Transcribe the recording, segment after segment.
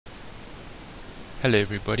Hello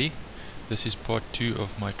everybody, this is part 2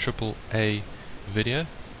 of my AAA video.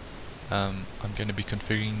 I'm going to be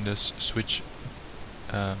configuring this switch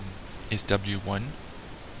SW1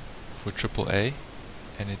 for AAA,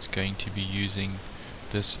 and it's going to be using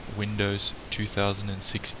this Windows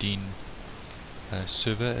 2016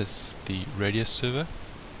 server as the radius server.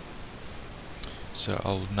 So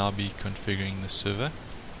I'll now be configuring the server.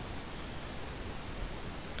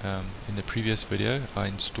 In the previous video I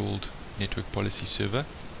installed Network Policy Server.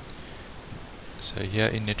 So here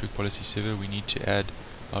in Network Policy Server we need to add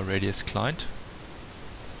our radius client.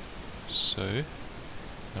 So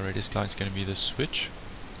our radius client is going to be the switch.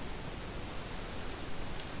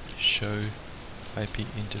 Show IP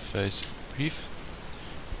interface brief.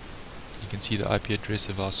 You can see the IP address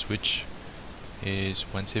of our switch is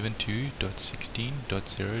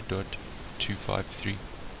 172.16.0.253.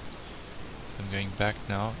 So I'm going back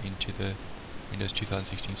now into the Windows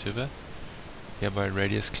 2016 server. Here by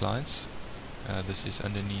radius clients, this is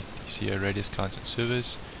underneath. You see radius clients and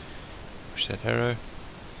servers. Push that arrow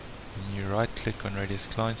and you right click on radius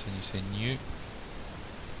clients and you say new,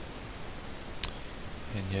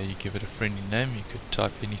 and here you give it a friendly name. You could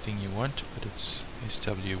type anything you want, but it's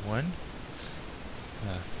SW1.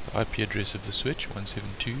 The IP address of the switch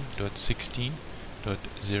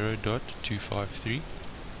 172.16.0.253.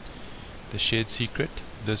 the shared secret,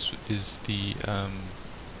 this is the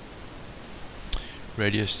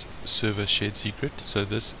radius server shared secret. So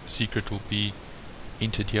this secret will be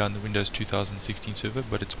entered here on the Windows 2016 server,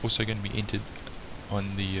 but it's also going to be entered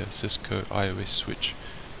on the Cisco iOS switch.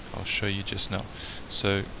 I'll show you just now.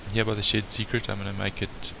 So here by the shared secret I'm going to make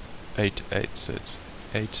it 88, so it's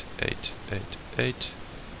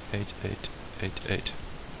 88888888.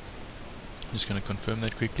 I'm just going to confirm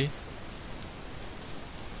that quickly.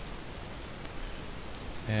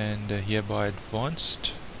 And here by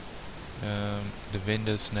advanced, the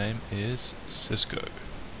vendor's name is Cisco.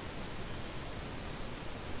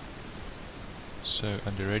 So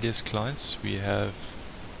under radius clients we have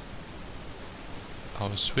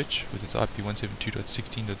our switch with its IP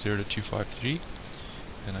 172.16.0.253,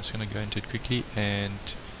 and I'm just going to go into it quickly.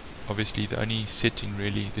 And obviously the only setting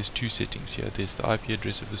really, there's two settings here. There's the IP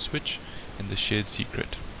address of the switch and the shared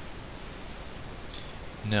secret.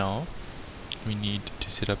 Now we need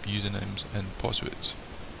to set up usernames and passwords.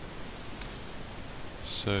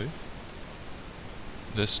 So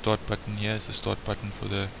the start button here is the start button for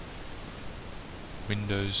the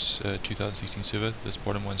Windows 2016 server. This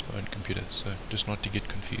bottom one's my own computer, so just not to get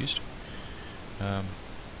confused.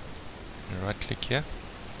 Right click here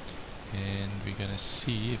and we're going to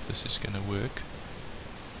see if this is going to work.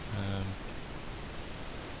 I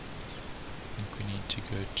think we need to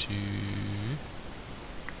go to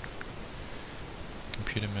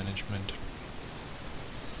computer management.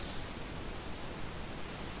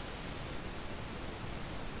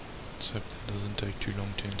 So that doesn't take too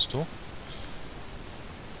long to install.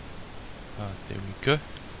 There we go.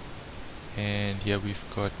 And here we've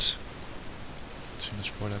got, just going to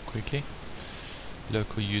scroll up quickly,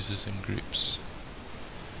 local users and groups.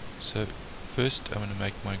 So first I'm going to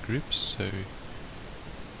make my groups. So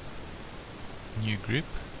new group.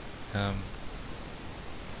 I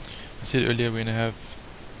said earlier we're going to have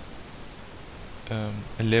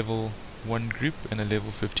a level 1 group and a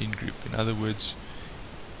level 15 group. In other words,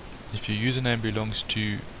 if your username belongs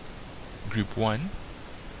to group 1,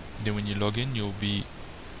 then when you log in you'll be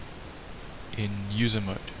in user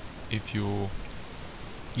mode. If your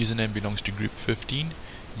username belongs to group 15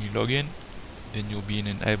 and you log in, then you'll be in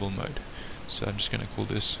enable mode. So I'm just going to call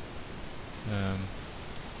this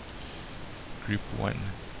group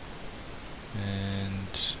 1,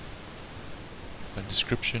 and by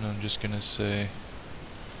description I'm just going to say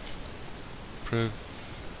priv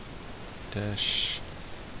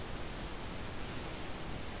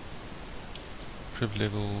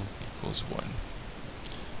level equals 1.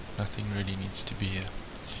 Nothing really needs to be here.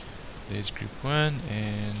 So there's group 1,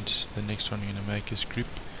 and the next one I'm going to make is group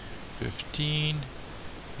 15,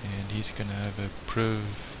 and he's going to have a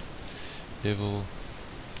priv level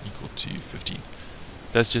equal to 15.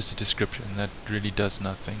 That's just a description, that really does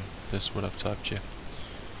nothing. That's what I've typed here.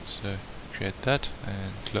 So create that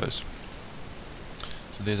and close.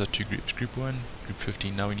 So there's our two groups, group 1, group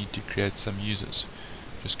 15. Now we need to create some users.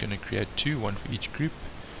 Just going to create two, one for each group.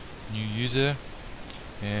 New user,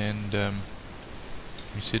 and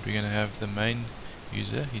we said we're going to have the main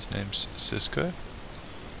user, his name's Cisco,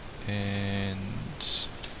 and it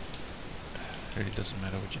really doesn't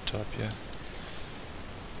matter what you type here.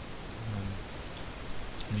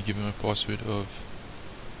 Let me give him a password of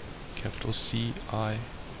capital CISCO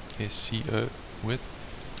with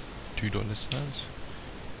 $2,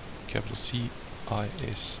 capital CISCO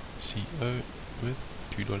with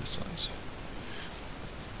 $2.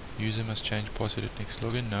 User must change password at next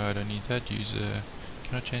login. No, I don't need that. User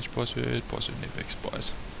cannot change password. Password never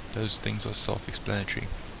expires. Those things are self-explanatory.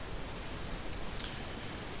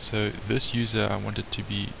 So this user, I want it to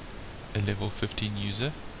be a level 15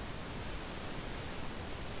 user.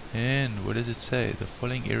 And what does it say? The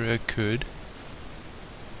following error occurred.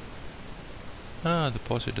 The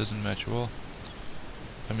password doesn't match. Well,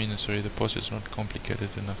 sorry, the password is not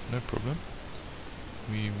complicated enough. No problem.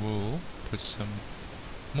 We will put some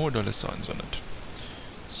more dollar signs on it.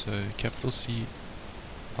 So capital CISCO,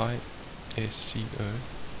 $, $,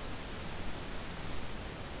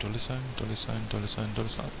 $,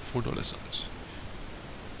 $4 signs.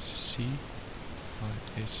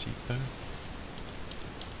 CISCO.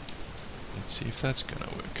 Let's see if that's gonna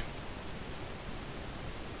work.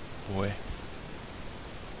 Boy.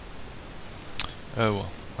 Oh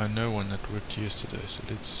well, I know one that worked yesterday, so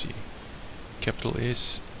let's see. Capital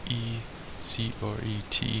SECRET,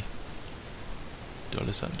 $,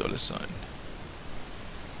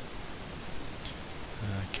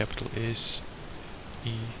 capital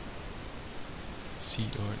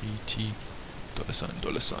SECRET, $,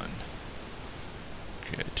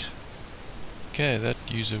 Great. Okay, that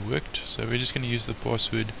user worked. So we're just going to use the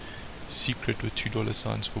password secret with $2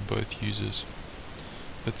 signs for both users.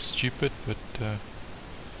 That's stupid, but don't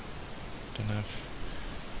have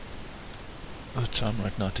the time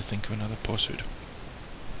right now to think of another password.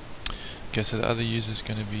 Okay, so the other user is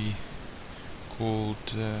going to be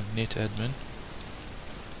called netadmin,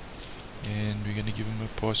 and we're going to give him a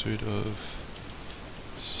password of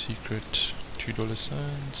secret $2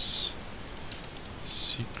 signs.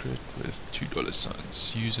 Secret with $2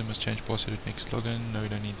 signs. User must change password at next login. No, we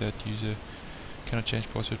don't need that. User cannot change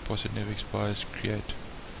password. Password never expires. Create.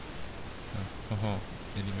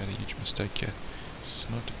 Nearly made a huge mistake here. It's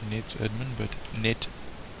not netadmin, but netadmin.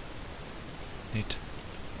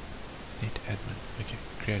 Okay,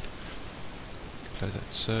 create. Close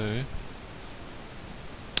that. So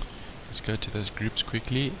let's go to those groups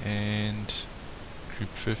quickly, and group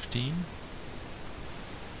 15.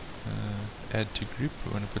 Add to group.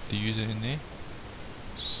 We want to put the user in there.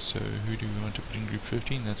 So who do we want to put in group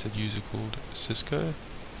 15? That's a user called Cisco.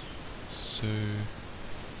 So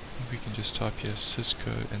I think we can just type here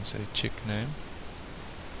Cisco and say check name,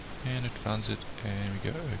 and it finds it, and we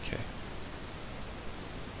go OK.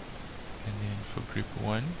 And then for group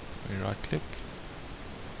 1 we right click,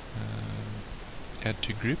 add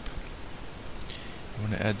to group. We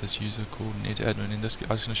want to add this user called netadmin. In this,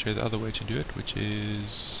 I was going to show you the other way to do it, which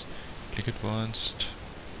is click advanced,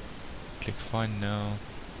 click find now.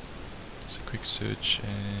 It's a quick search,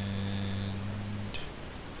 and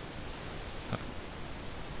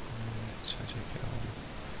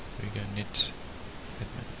there we go, netadmin.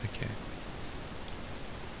 Okay,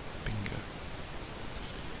 bingo.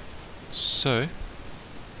 So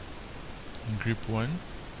in group 1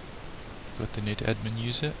 we've got the netadmin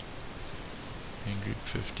user. In group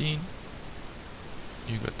 15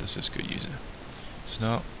 you got the Cisco user. So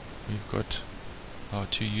now we've got our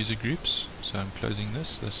two user groups. So I'm closing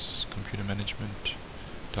this computer management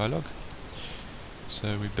dialog.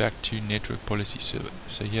 So we're back to network policy server.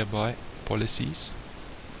 So here by policies,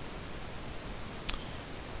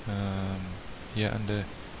 here under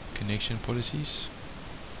connection policies,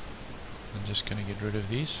 I'm just going to get rid of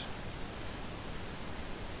these.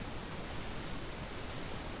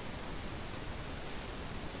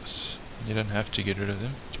 You don't have to get rid of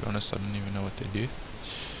them. To be honest, I don't even know what they do.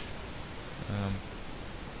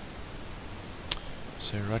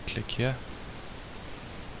 So right click here,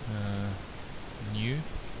 new.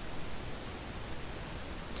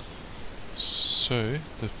 So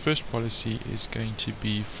the first policy is going to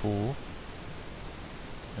be for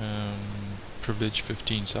privilege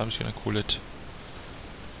 15. So I'm just going to call it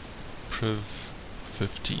priv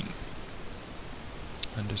 15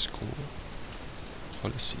 underscore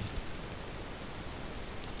policy.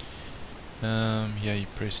 Here you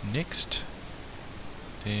press next,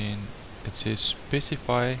 then it says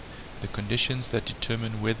specify the conditions that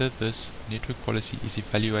determine whether this network policy is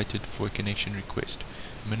evaluated for a connection request.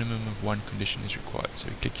 Minimum of 1 condition is required. So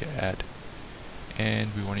we click here add,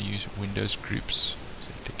 and we want to use Windows groups.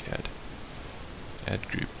 So click add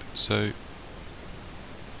group. So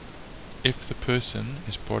if the person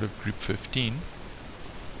is part of group 15,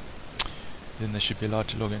 then they should be allowed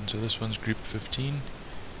to log in. So this one's group 15.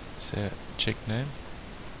 So check name.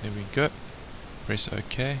 There we go. Press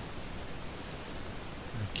OK.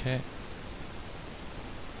 OK.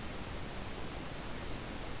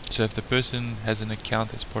 So if the person has an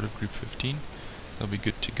account as part of group 15, they'll be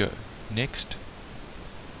good to go. Next,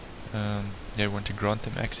 they want to grant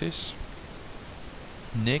them access.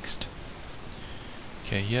 Next,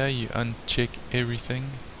 okay, here you uncheck everything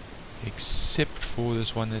except for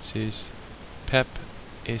this one that says PAP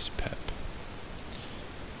SPAP.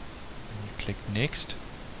 And you click next,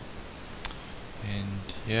 and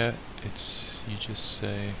here you just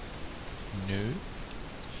say no.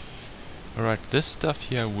 Alright, this stuff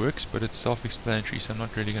here works, but it's self-explanatory, so I'm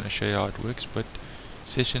not really going to show you how it works. But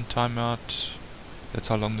session timeout, that's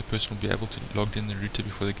how long the person will be able to log in the router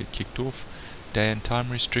before they get kicked off. Day and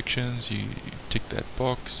time restrictions, you tick that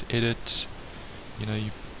box. Edit,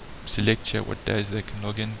 you select here what days they can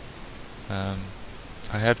log in.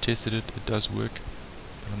 I have tested it, it does work,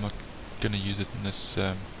 but I'm not going to use it in this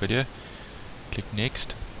video. Click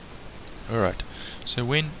next. Alright, so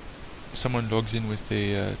when someone logs in with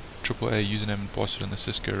their AAA username and password on the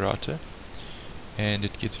Cisco router, and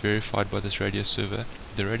it gets verified by this radio server,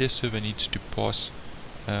 the radio server needs to pass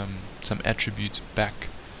some attributes back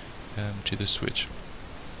to the switch.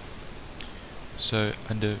 So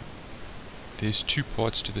there's two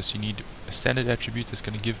parts to this. You need a standard attribute that's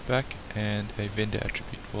going to give back, and a vendor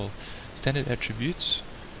attribute. Well, standard attributes,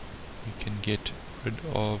 you can get rid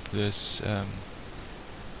of this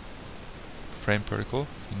frame protocol.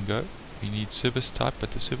 You can go. We need service type,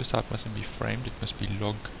 but the service type mustn't be framed, it must be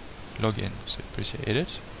login. So press your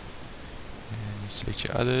edit, and you select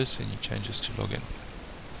your others, and you change this to login.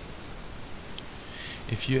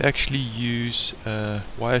 If you actually use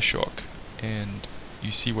Wireshark, and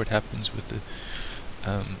you see what happens with the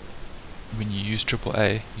when you use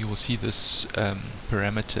AAA, you will see this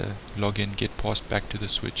parameter login get passed back to the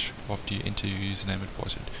switch after you enter your username and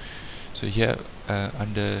password. So here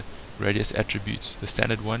under radius attributes, the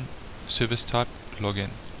standard one, service type, login.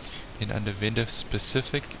 Then under vendor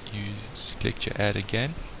specific, you select your add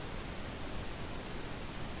again.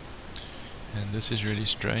 And this is really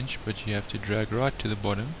strange, but you have to drag right to the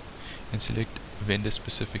bottom and select vendor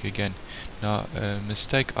specific again. Now, a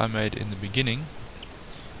mistake I made in the beginning,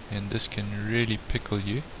 and this can really pickle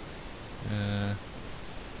you,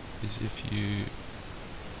 is if you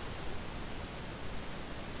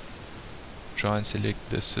try and select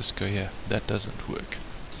the Cisco here, that doesn't work.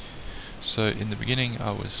 So in the beginning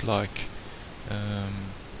I was like,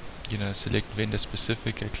 select vendor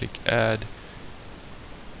specific, I click add,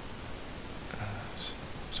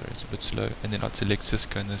 sorry it's a bit slow, and then I'd select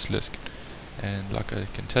Cisco in this list, and like I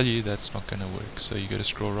can tell you, that's not going to work. So you got to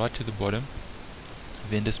scroll right to the bottom,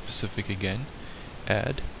 vendor specific again,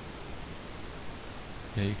 add,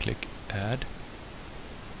 here you click add,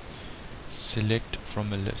 select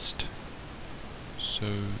from a list. So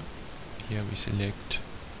here we select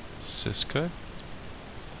Cisco.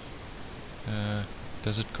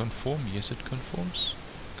 Does it conform? Yes, it conforms.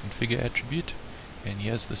 Configure attribute, and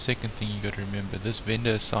here's the second thing you got to remember: this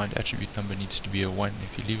vendor assigned attribute number needs to be a 1.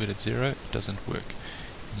 If you leave it at 0, it doesn't work.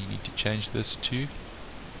 And you need to change this to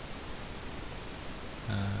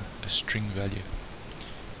a string value.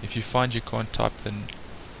 If you find you can't type the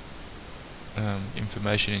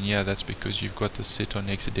information in here, that's because you've got this set on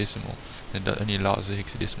hexadecimal, and it only allows a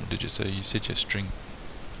hexadecimal digit, so you set your string.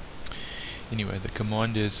 Anyway, the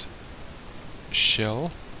command is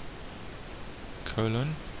shell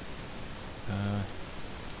colon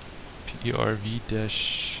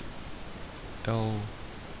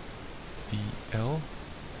perv-lvl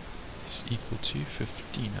is equal to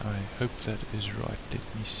 15. I hope that is right.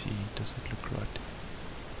 Let me see, does it look right?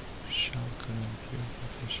 Shell colon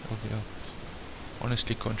perv-lvl.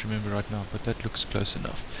 Honestly can't remember right now, but that looks close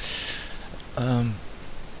enough.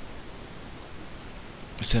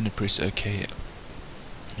 So press OK,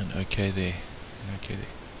 and OK there, and OK there,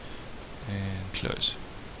 and close.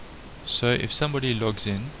 So if somebody logs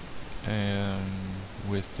in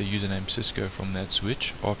with the username Cisco from that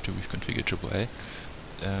switch after we've configured AAA,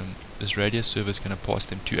 this radius server is going to pass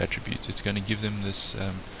them two attributes. It's going to give them this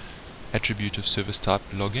attribute of service type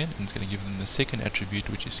login, and it's going to give them the second attribute,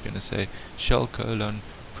 which is going to say shell colon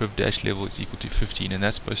priv-level is equal to 15, and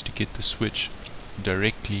that's supposed to get the switch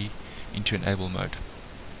directly into enable mode.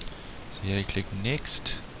 So here you click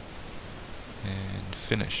next and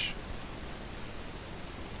finish.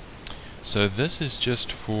 So this is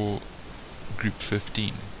just for group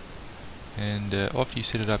 15, and after you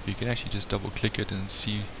set it up, you can actually just double click it and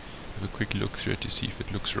see, have a quick look through it to see if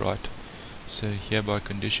it looks right. So here by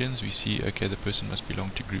conditions we see, okay, the person must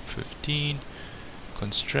belong to group 15.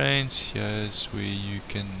 Constraints, here's where you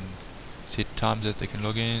can set times that they can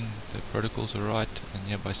log in, the protocols are right, and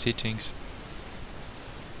here by settings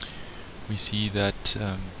we see that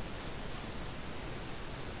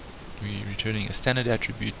we're returning a standard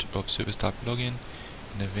attribute of service type login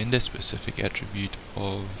and a vendor specific attribute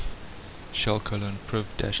of shell colon priv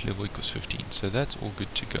dash level equals 15. So that's all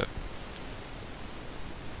good to go.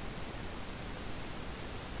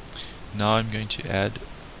 Now I'm going to add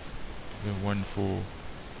the one for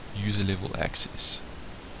user level access.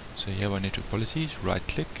 So here are our network policies, right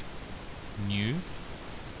click, new,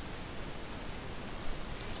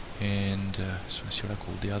 and so I see what I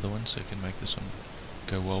call the other one so I can make this one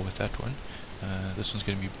go well with that one. This one's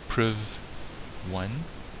going to be priv1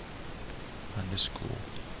 underscore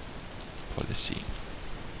policy,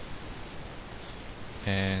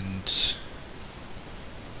 and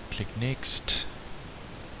click next,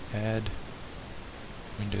 add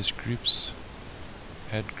Windows groups,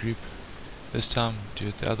 add group. This time do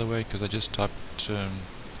it the other way because I just typed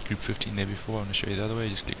group 15 there before. I want to show you the other way.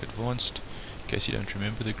 Just click advanced in case you don't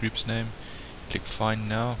remember the group's name. Click find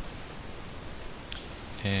now,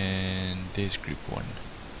 and there's group 1.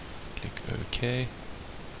 Click OK,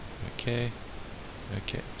 OK,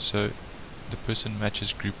 OK. So the person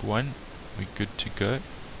matches group 1, we're good to go,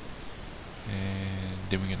 and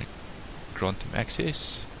then we're going to grant them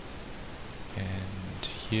access. And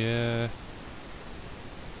here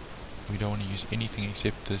we don't want to use anything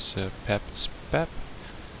except this pap spap.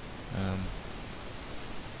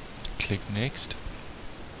 Click next.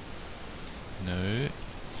 No.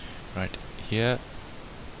 Right here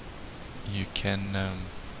you can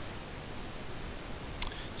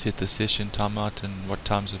set the session timeout and what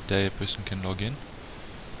times of day a person can log in.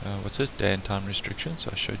 What's this? Day and time restriction. So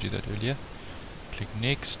I showed you that earlier. Click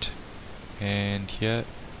next, and here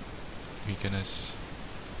we're gonna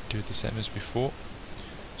do it the same as before.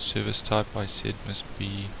 Service type I said must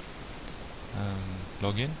be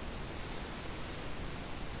login,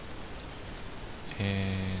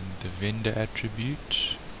 and the vendor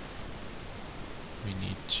attribute we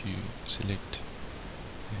need to select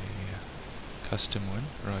a custom one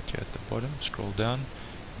right here at the bottom. Scroll down,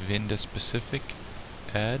 vendor specific,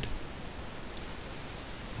 add,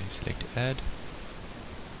 you select add,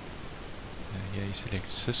 here you select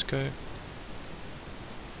Cisco.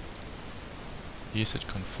 Yes, it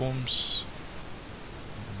conforms.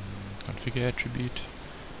 Configure attribute.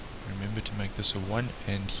 Remember to make this a 1,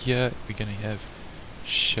 and here we're going to have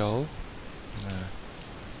shell.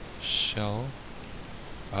 Shell.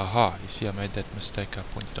 Aha! You see, I made that mistake I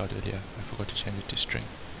pointed out earlier. I forgot to change it to string.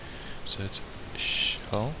 So it's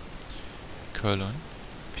shell colon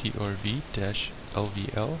prv dash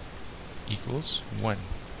lvl equals 1.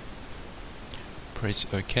 Press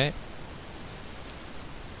OK.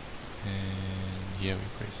 And here we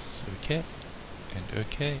press OK and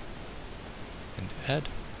OK and add.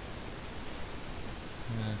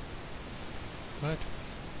 What?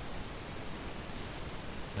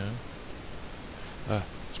 No.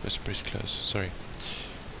 Supposed to press close. Sorry.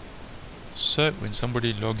 So when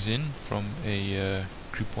somebody logs in from a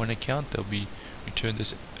group 1 account, they'll be returned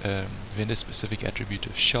this vendor specific attribute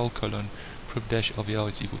of shell colon priv dash lvl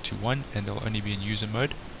is equal to 1, and they'll only be in user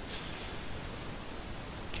mode.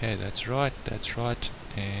 Okay, that's right,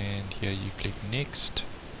 and here you click next,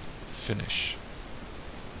 finish.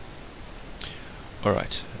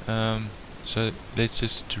 Alright, so let's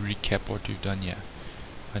just recap what we've done here.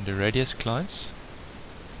 Under radius clients,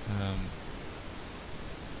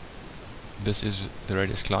 this is the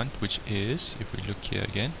radius client, which is, if we look here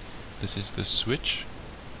again, this is the switch.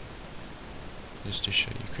 Just to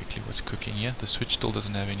show you quickly what's cooking here, the switch still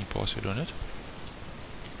doesn't have any password on it.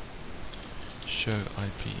 Show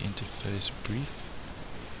IP interface brief.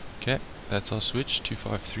 Okay, that's our switch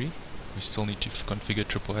 253. We still need to configure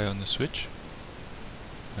AAA on the switch.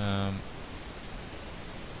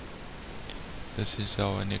 This is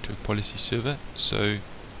our network policy server. So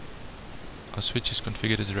our switch is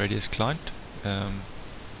configured as a radius client. Not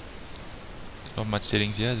much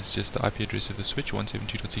settings here. It's just the IP address of the switch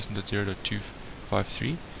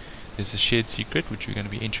 172.16.0.253. There's a shared secret which we're going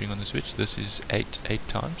to be entering on the switch. This is 8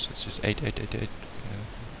 times. It's just 8888.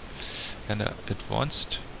 And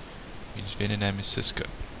advanced means vendor name is Cisco.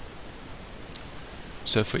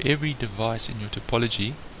 So for every device in your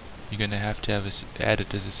topology, you're going to have add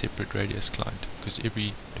it as a separate radius client, because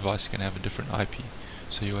every device is going to have a different IP.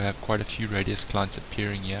 So you'll have quite a few radius clients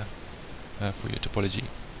appearing here for your topology.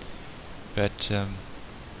 But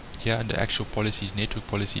here under actual policies, network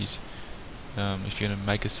policies, if you're going to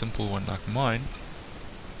make a simple one like mine,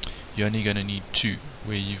 you're only going to need 2,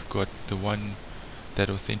 where you've got the one that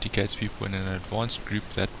authenticates people in an advanced group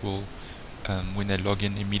that will, when they log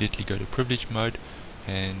in, immediately go to privilege mode,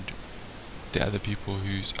 and the other people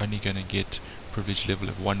who's only going to get privilege level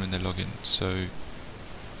of 1 when they log in. So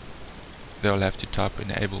they'll have to type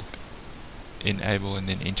enable enable and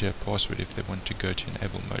then enter a password if they want to go to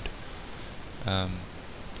enable mode.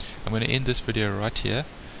 I'm going to end this video right here,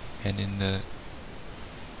 and in the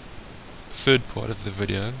third part of the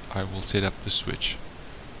video I will set up the switch.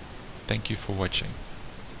 Thank you for watching.